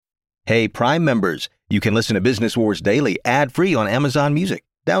Hey, Prime members, you can listen to Business Wars Daily ad-free on Amazon Music.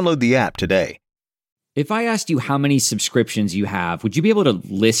 Download the app today. If I asked you how many subscriptions you have, would you be able to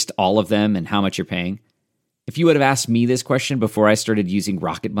list all of them and how much you're paying? If you would have asked me this question before I started using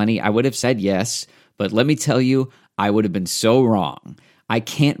Rocket Money, I would have said yes, but let me tell you, I would have been so wrong. I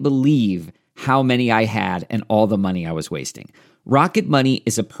can't believe how many I had and all the money I was wasting. Rocket Money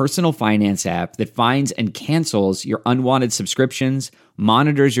is a personal finance app that finds and cancels your unwanted subscriptions,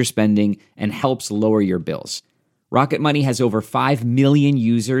 monitors your spending, and helps lower your bills. Rocket Money has over 5 million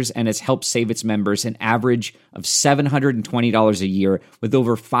users and has helped save its members an average of $720 a year with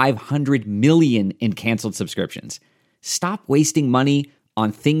over 500 million in canceled subscriptions. Stop wasting money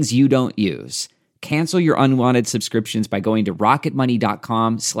on things you don't use. Cancel your unwanted subscriptions by going to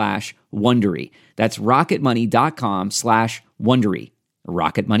rocketmoney.com/Wondery. That's rocketmoney.com/Wondery.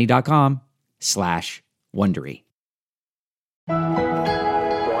 rocketmoney.com/Wondery.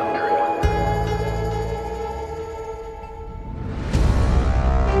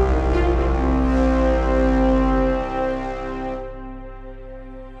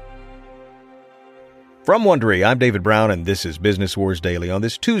 From Wondery, I'm David Brown, and this is Business Wars Daily on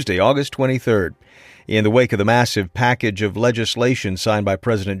this Tuesday, August 23rd. In the wake of the massive package of legislation signed by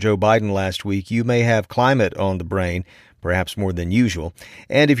President Joe Biden last week, you may have climate on the brain, perhaps more than usual.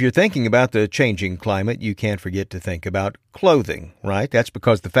 And if you're thinking about the changing climate, you can't forget to think about clothing, right? That's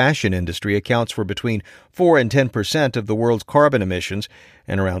because the fashion industry accounts for between 4 and 10% of the world's carbon emissions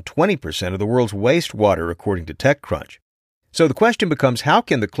and around 20% of the world's wastewater, according to TechCrunch. So the question becomes, how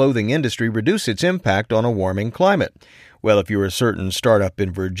can the clothing industry reduce its impact on a warming climate? Well, if you're a certain startup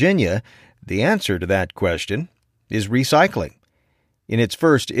in Virginia, the answer to that question is recycling. In its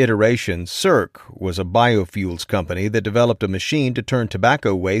first iteration, Circ was a biofuels company that developed a machine to turn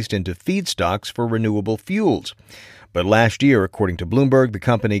tobacco waste into feedstocks for renewable fuels. But last year, according to Bloomberg, the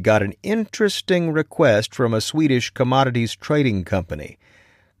company got an interesting request from a Swedish commodities trading company.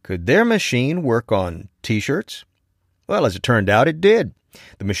 Could their machine work on T-shirts? Well, as it turned out, it did.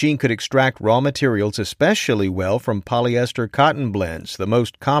 The machine could extract raw materials especially well from polyester cotton blends, the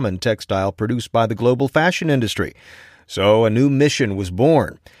most common textile produced by the global fashion industry. So a new mission was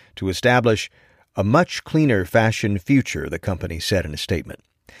born to establish a much cleaner fashion future, the company said in a statement.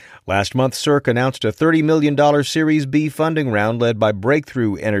 Last month, Circ announced a $30 million Series B funding round led by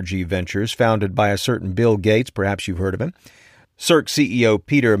Breakthrough Energy Ventures, founded by a certain Bill Gates. Perhaps you've heard of him. Circ CEO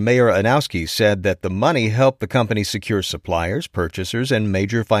Peter Mayer-Anowski said that the money helped the company secure suppliers, purchasers, and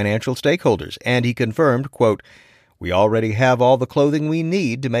major financial stakeholders. And he confirmed, quote, "We already have all the clothing we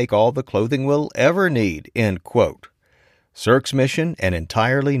need to make all the clothing we'll ever need," end quote. Circ's mission, an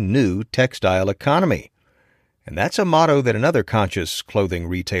entirely new textile economy. And that's a motto that another conscious clothing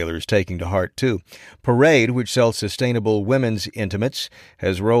retailer is taking to heart, too. Parade, which sells sustainable women's intimates,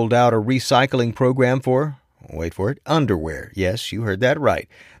 has rolled out a recycling program for, wait for it, underwear. Yes, you heard that right.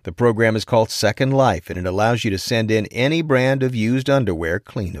 The program is called Second Life, and it allows you to send in any brand of used underwear,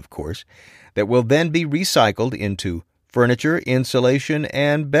 clean of course, that will then be recycled into furniture, insulation,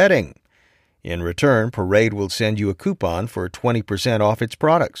 and bedding. In return, Parade will send you a coupon for 20% off its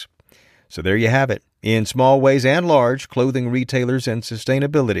products. So there you have it. In small ways and large, clothing retailers and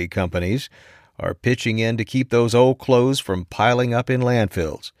sustainability companies are pitching in to keep those old clothes from piling up in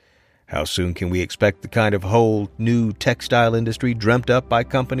landfills. How soon can we expect the kind of whole new textile industry dreamt up by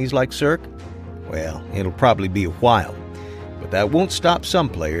companies like Circ? Well, it'll probably be a while, but that won't stop some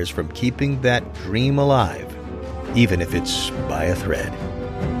players from keeping that dream alive, even if it's by a thread.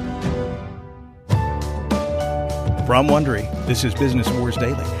 From Wondery, this is Business Wars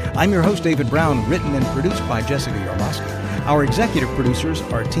Daily. I'm your host, David Brown, written and produced by Jessica Yarmosky. Our executive producers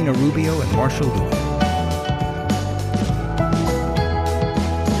are Tina Rubio and Marshall Lewis.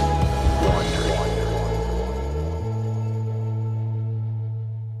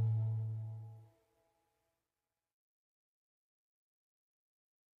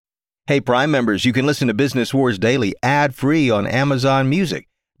 Hey, Prime members, you can listen to Business Wars Daily ad-free on Amazon Music.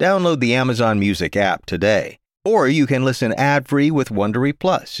 Download the Amazon Music app today. Or you can listen ad-free with Wondery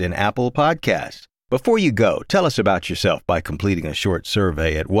Plus in Apple Podcasts. Before you go, tell us about yourself by completing a short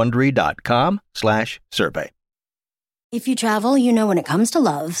survey at Wondery.com/survey. If you travel, you know when it comes to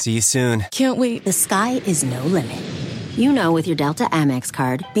love. See you soon. Can't wait. The sky is no limit. You know with your Delta Amex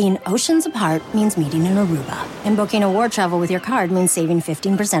card, being oceans apart means meeting in Aruba. And booking a war travel with your card means saving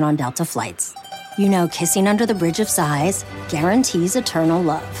 15% on Delta flights. You know kissing under the bridge of sighs guarantees eternal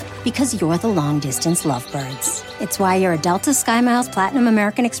love. Because you're the long-distance lovebirds. It's why you're a Delta SkyMiles Platinum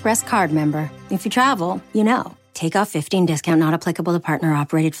American Express card member. If you travel, you know. Take off 15 discount not applicable to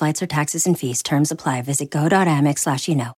partner-operated flights or taxes and fees. Terms apply. Visit go.amex/you know.